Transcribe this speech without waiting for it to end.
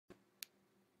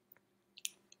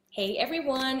Hey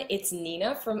everyone, it's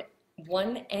Nina from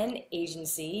 1N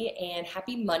Agency and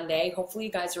happy Monday. Hopefully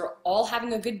you guys are all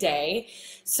having a good day.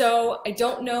 So I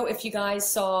don't know if you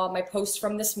guys saw my post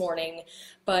from this morning,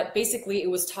 but basically it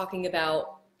was talking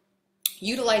about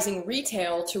utilizing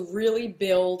retail to really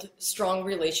build strong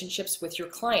relationships with your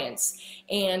clients.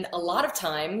 And a lot of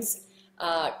times,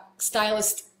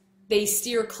 stylists, they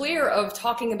steer clear of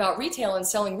talking about retail and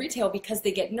selling retail because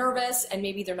they get nervous and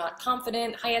maybe they're not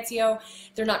confident. Hi, Ezio.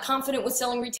 They're not confident with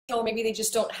selling retail. Maybe they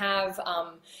just don't have,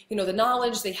 the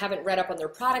knowledge. They haven't read up on their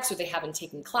products or they haven't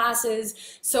taken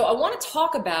classes. So I want to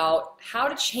talk about how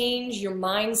to change your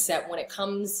mindset when it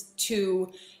comes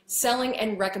to selling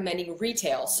and recommending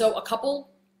retail. So a couple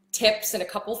tips and a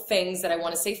couple things that I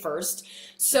want to say first.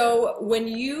 So when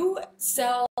you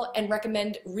sell and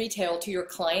recommend retail to your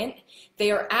client,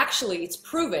 it's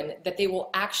proven that they will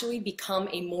actually become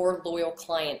a more loyal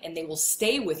client and they will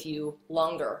stay with you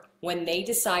longer when they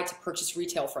decide to purchase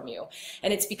retail from you.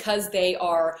 And it's because they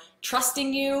are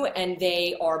trusting you and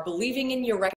they are believing in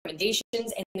your recommendations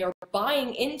and they're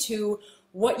buying into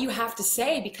what you have to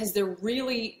say because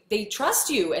they trust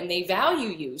you and they value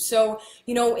you. So,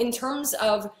 in terms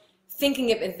of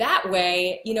thinking of it that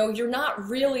way, you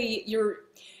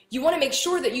want to make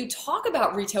sure that you talk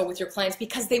about retail with your clients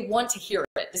because they want to hear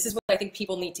it. This is what I think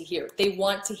people need to hear. They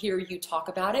want to hear you talk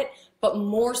about it, but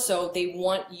more so they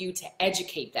want you to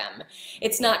educate them.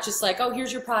 It's not just like, oh,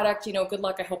 here's your product, good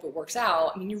luck, I hope it works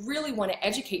out. I mean, you really want to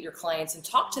educate your clients and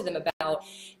talk to them about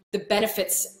the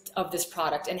benefits of this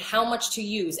product and how much to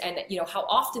use and how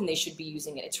often they should be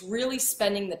using it. It's really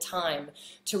spending the time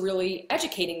to really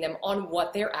educating them on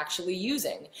what they're actually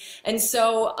using. And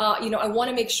so I want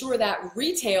to make sure that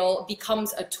retail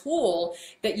becomes a tool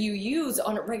that you use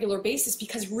on a regular basis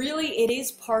because really it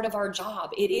is part of our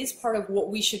job. It is part of what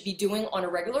we should be doing on a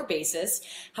regular basis.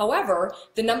 However,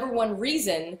 the number one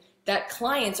reason that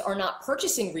clients are not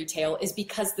purchasing retail is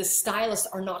because the stylists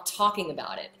are not talking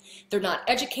about it. They're not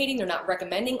educating, they're not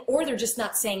recommending, or they're just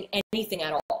not saying anything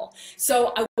at all.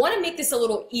 So I want to make this a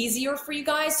little easier for you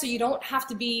guys so you don't have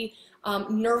to be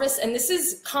nervous. And this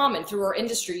is common through our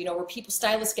industry, where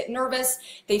stylists get nervous.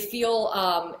 They feel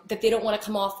that they don't want to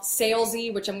come off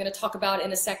salesy, which I'm going to talk about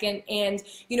in a second. And,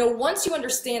 once you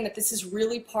understand that this is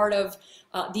really part of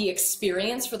the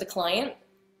experience for the client,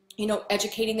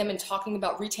 educating them and talking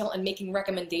about retail and making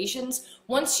recommendations,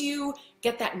 once you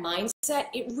get that mindset,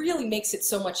 it really makes it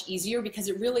so much easier because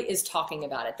it really is talking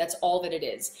about it. That's all that it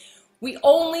is. We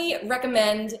only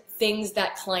recommend things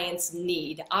that clients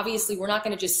need. Obviously, we're not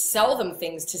going to just sell them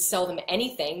things to sell them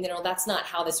anything. That's not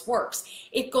how this works.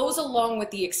 It goes along with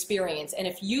the experience. And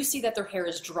if you see that their hair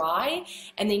is dry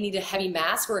and they need a heavy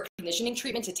mask or a conditioning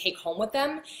treatment to take home with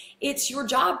them, it's your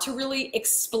job to really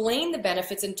explain the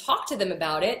benefits and talk to them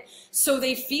about it so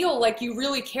they feel like you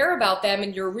really care about them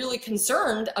and you're really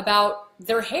concerned about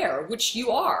their hair, which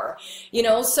you are,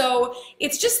 so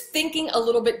it's just thinking a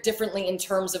little bit differently in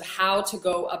terms of how to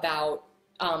go about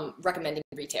recommending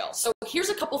retail. So here's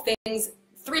a couple things,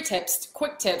 3 tips,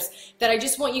 quick tips that I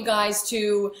just want you guys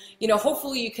to,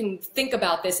 hopefully you can think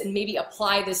about this and maybe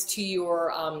apply this to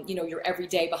your, your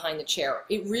everyday behind the chair.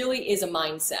 It really is a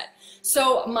mindset.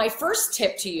 So my first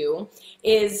tip to you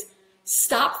is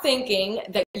stop thinking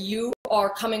that you are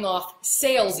coming off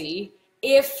salesy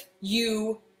if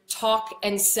you talk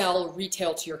and sell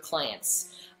retail to your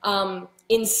clients.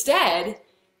 Instead,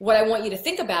 what I want you to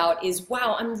think about is,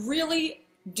 wow, I'm really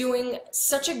doing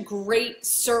such a great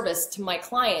service to my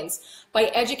clients by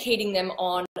educating them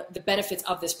on the benefits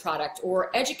of this product or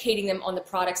educating them on the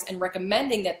products and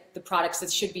recommending that the products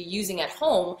that should be using at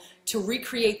home to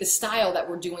recreate the style that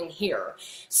we're doing here.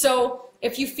 So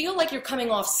if you feel like you're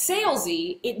coming off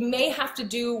salesy, it may have to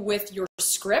do with your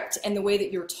script and the way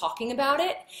that you're talking about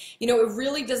it. It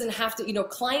really doesn't have to,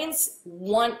 clients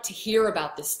want to hear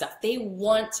about this stuff. They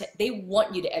want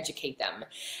you to educate them.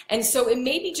 And so it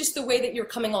may be just the way that you're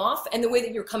coming off, and the way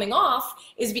that you're coming off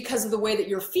is because of the way that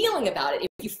you're feeling about it.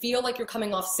 If you feel like you're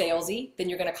coming off salesy, then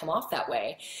you're going to come off that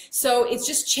way. So it's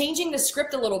just changing the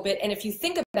script a little bit. And if you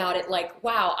think about it like,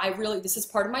 wow, this is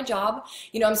part of my job.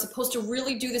 I'm supposed to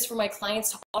really do this for my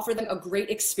clients to offer them a great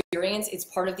experience. It's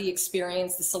part of the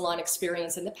experience, the salon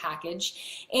experience and the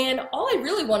package. And all I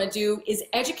really want to do is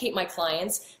educate my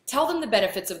clients, tell them the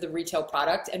benefits of the retail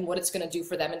product and what it's going to do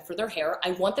for them and for their hair.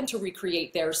 I want them to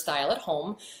recreate their style at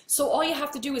home. So all you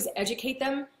have to do is educate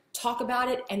them, talk about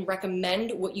it, and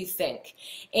recommend what you think.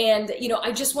 And,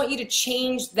 I just want you to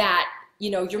change that.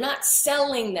 You're not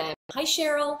selling them hi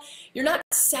Cheryl, you're not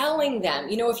selling them.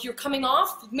 You know, if you're coming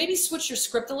off, maybe switch your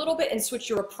script a little bit and switch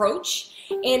your approach,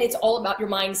 and it's all about your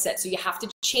mindset. So you have to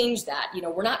change that. You know,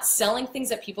 we're not selling things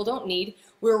that people don't need.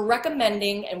 We're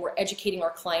recommending and we're educating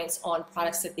our clients on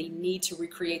products that they need to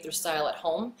recreate their style at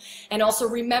home. And also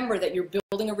remember that you're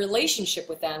building a relationship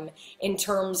with them in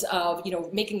terms of, you know,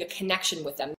 making a connection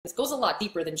with them. This goes a lot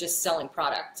deeper than just selling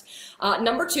product.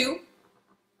 Number two,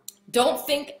 don't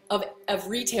think of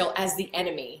retail as the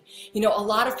enemy. You know, a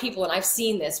lot of people, and I've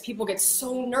seen this, people get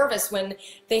so nervous when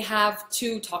they have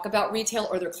to talk about retail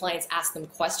or their clients ask them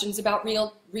questions about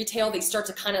retail. They start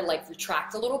to kind of like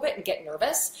retract a little bit and get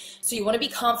nervous. So you want to be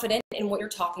confident in what you're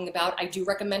talking about. I do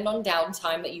recommend on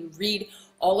downtime that you read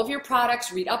all of your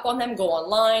products, read up on them, go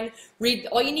online, read,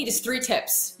 all you need is 3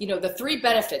 tips, you know, the 3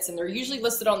 benefits, and they're usually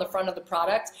listed on the front of the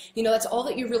product. You know, that's all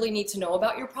that you really need to know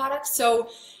about your product. So,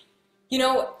 you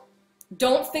know,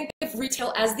 don't think of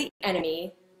retail as the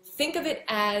enemy. Think of it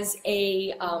as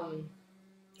a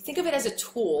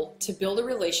tool to build a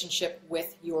relationship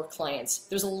with your clients.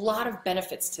 There's a lot of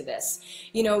benefits to this.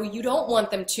 You know, you don't want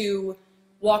them to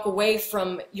walk away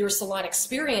from your salon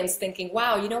experience thinking,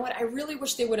 wow, you know what, I really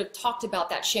wish they would have talked about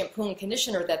that shampoo and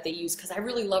conditioner that they use because I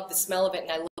really love the smell of it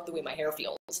and I love the way my hair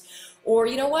feels. Or,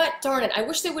 you know what, darn it, I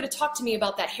wish they would have talked to me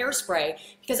about that hairspray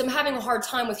because I'm having a hard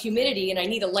time with humidity and I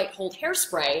need a light hold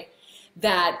hairspray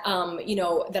that you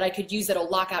know, that I could use that'll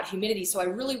lock out humidity. So I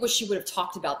really wish you would have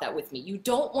talked about that with me. You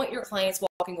don't want your clients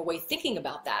walking away thinking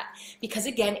about that because,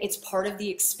 again, it's part of the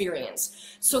experience.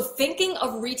 So thinking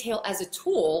of retail as a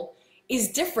tool is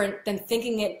different than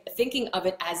thinking of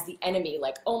it as the enemy,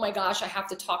 like, oh my gosh, I have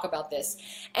to talk about this.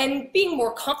 And being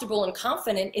more comfortable and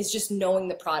confident is just knowing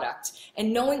the product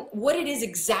and knowing what it is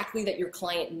exactly that your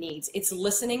client needs. It's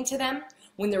listening to them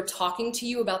when they're talking to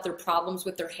you about their problems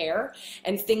with their hair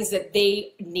and things that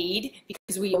they need,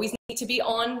 because we always need to be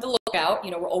on the lookout.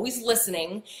 You know, we're always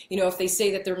listening. You know, if they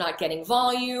say that they're not getting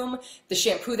volume, the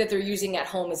shampoo that they're using at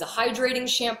home is a hydrating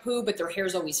shampoo, but their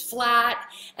hair's always flat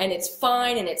and it's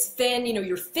fine and it's thin, you know,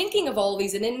 you're thinking of all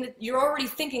these and then you're already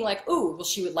thinking like, ooh, well,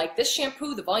 she would like this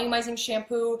shampoo, the volumizing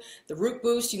shampoo, the root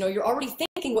boost, you know, you're already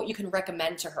thinking what you can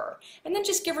recommend to her. And then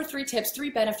just give her 3 tips, 3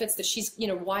 benefits that she's, you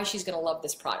know, why she's going to love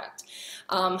this product.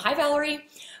 Hi, Valerie.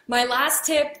 My last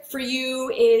tip for you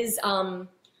is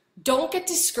don't get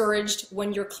discouraged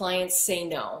when your clients say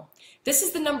no. This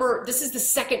is the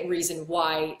second reason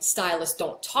why stylists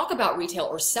don't talk about retail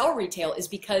or sell retail, is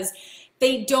because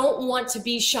they don't want to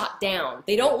be shot down.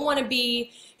 They don't want to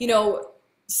be, you know,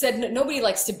 said. Nobody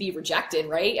likes to be rejected,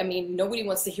 right? I mean, nobody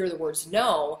wants to hear the words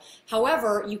no.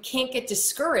 However, you can't get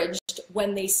discouraged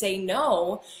when they say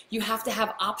no. You have to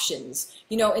have options.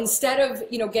 You know, instead of,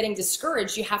 you know, getting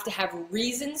discouraged, you have to have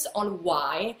reasons on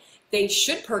why they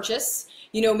should purchase.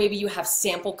 You know, maybe you have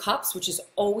sample cups, which is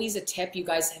always a tip. You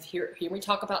guys have hear me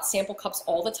talk about sample cups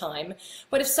all the time.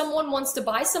 But if someone wants to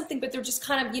buy something, but they're just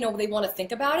kind of, you know, they want to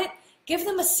think about it, give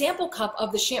them a sample cup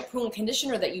of the shampoo and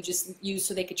conditioner that you just used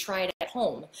so they could try it at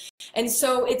home. And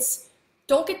so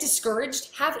don't get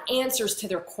discouraged. Have answers to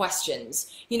their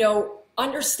questions. You know,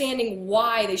 understanding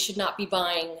why they should not be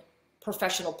buying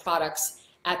professional products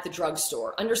at the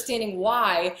drugstore. Understanding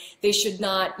why they should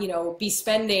not, you know, be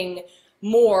spending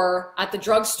more at the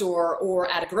drugstore or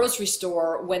at a grocery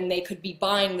store when they could be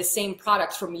buying the same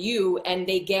product from you and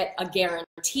they get a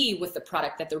guarantee with the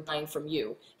product that they're buying from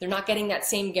you. They're not getting that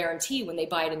same guarantee when they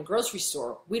buy it in the grocery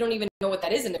store. We don't even know what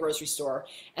that is in the grocery store.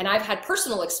 And I've had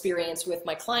personal experience with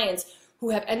my clients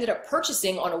who have ended up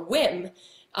purchasing on a whim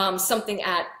something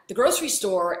at the grocery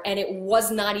store, and it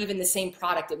was not even the same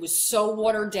product. It was so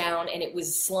watered down and it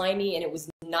was slimy and it was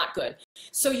not good.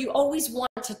 So you always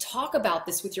want to talk about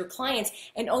this with your clients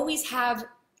and always have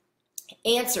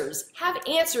answers. Have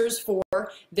answers for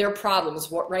their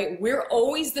problems, right? We're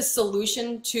always the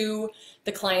solution to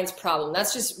the client's problem.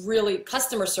 That's just really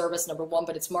customer service, number 1,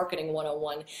 but it's marketing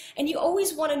 101. And you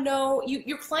always want to know,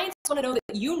 your clients want to know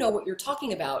that you know what you're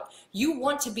talking about. You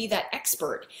want to be that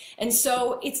expert. And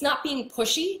so it's not being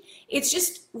pushy. It's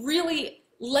just really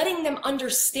letting them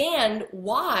understand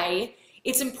why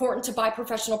it's important to buy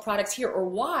professional products here, or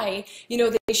why, you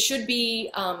know, they should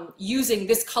be using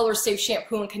this color safe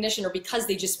shampoo and conditioner because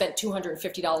they just spent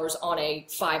 $250 on a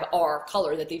 5R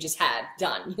color that they just had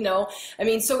done, you know? I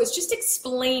mean, so it's just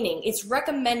explaining, it's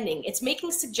recommending, it's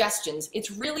making suggestions, it's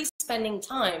really spending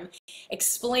time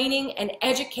explaining and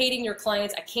educating your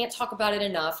clients. I can't talk about it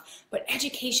enough, but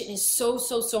education is so,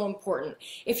 so, so important.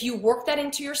 If you work that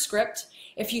into your script,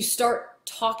 if you start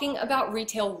talking about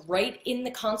retail right in the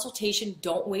consultation,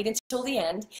 don't wait until the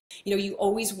end. You know, you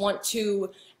always want to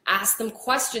Ask them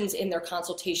questions in their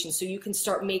consultation so you can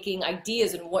start making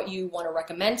ideas and what you want to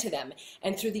recommend to them.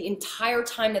 And through the entire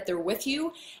time that they're with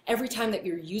you, every time that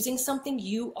you're using something,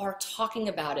 you are talking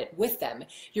about it with them.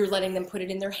 You're letting them put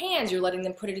it in their hands. You're letting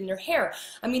them put it in their hair.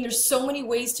 I mean, there's so many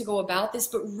ways to go about this,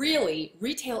 but really,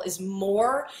 retail is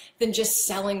more than just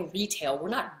selling retail. We're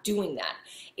not doing that.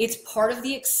 It's part of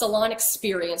the salon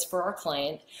experience for our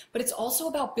client, but it's also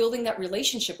about building that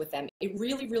relationship with them. It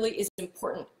really, really is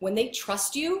important. When they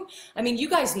trust you, I mean, you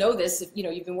guys know this, if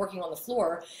you've been working on the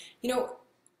floor,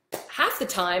 half the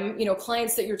time,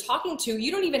 clients that you're talking to,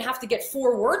 you don't even have to get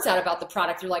 4 words out about the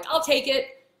product. You're like, I'll take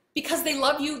it, because they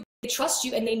love you, they trust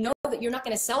you, and they know that you're not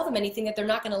going to sell them anything that they're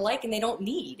not going to like and they don't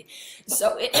need.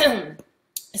 So,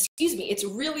 excuse me, it's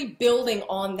really building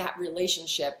on that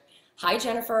relationship. Hi,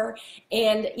 Jennifer.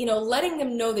 And, letting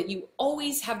them know that you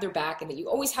always have their back and that you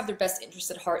always have their best interest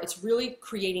at heart. It's really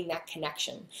creating that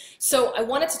connection. So I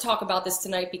wanted to talk about this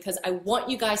tonight because I want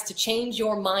you guys to change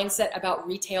your mindset about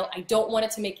retail. I don't want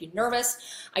it to make you nervous.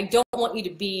 I don't want you to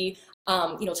be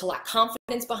to lack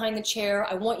confidence behind the chair.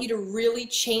 I want you to really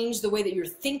change the way that you're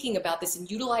thinking about this and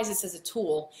utilize this as a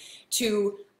tool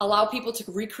to allow people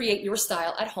to recreate your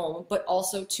style at home, but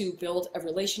also to build a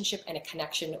relationship and a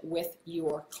connection with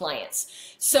your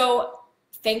clients. So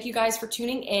thank you guys for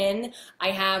tuning in. I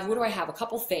have, what do I have? A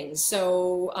couple things.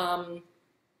 So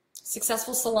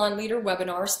Successful Salon Leader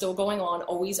webinar still going on,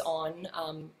 always on.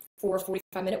 4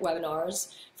 45-minute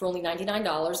webinars for only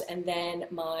 $99, and then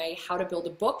my How to Build a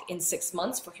Book in 6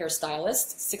 Months for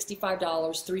hairstylists,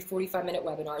 $65, 3 45-minute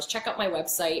webinars. Check out my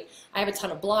website. I have a ton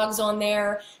of blogs on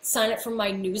there. Sign up for my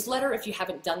newsletter if you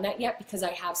haven't done that yet, because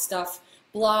I have stuff,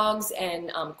 blogs and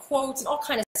quotes and all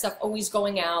kind of stuff always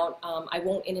going out. I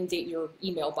won't inundate your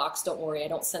email box, don't worry, I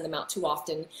don't send them out too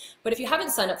often. But if you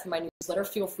haven't signed up for my newsletter,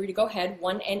 feel free to go ahead,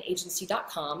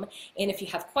 onenagency.com. And if you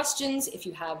have questions, if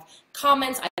you have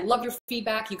comments, I love your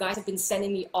feedback. You guys have been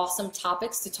sending me awesome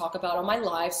topics to talk about on my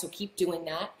live, so keep doing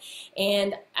that.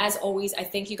 And as always, I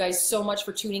thank you guys so much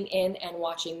for tuning in and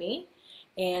watching me.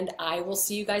 And I will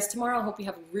see you guys tomorrow. I hope you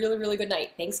have a really, really good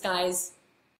night. Thanks, guys.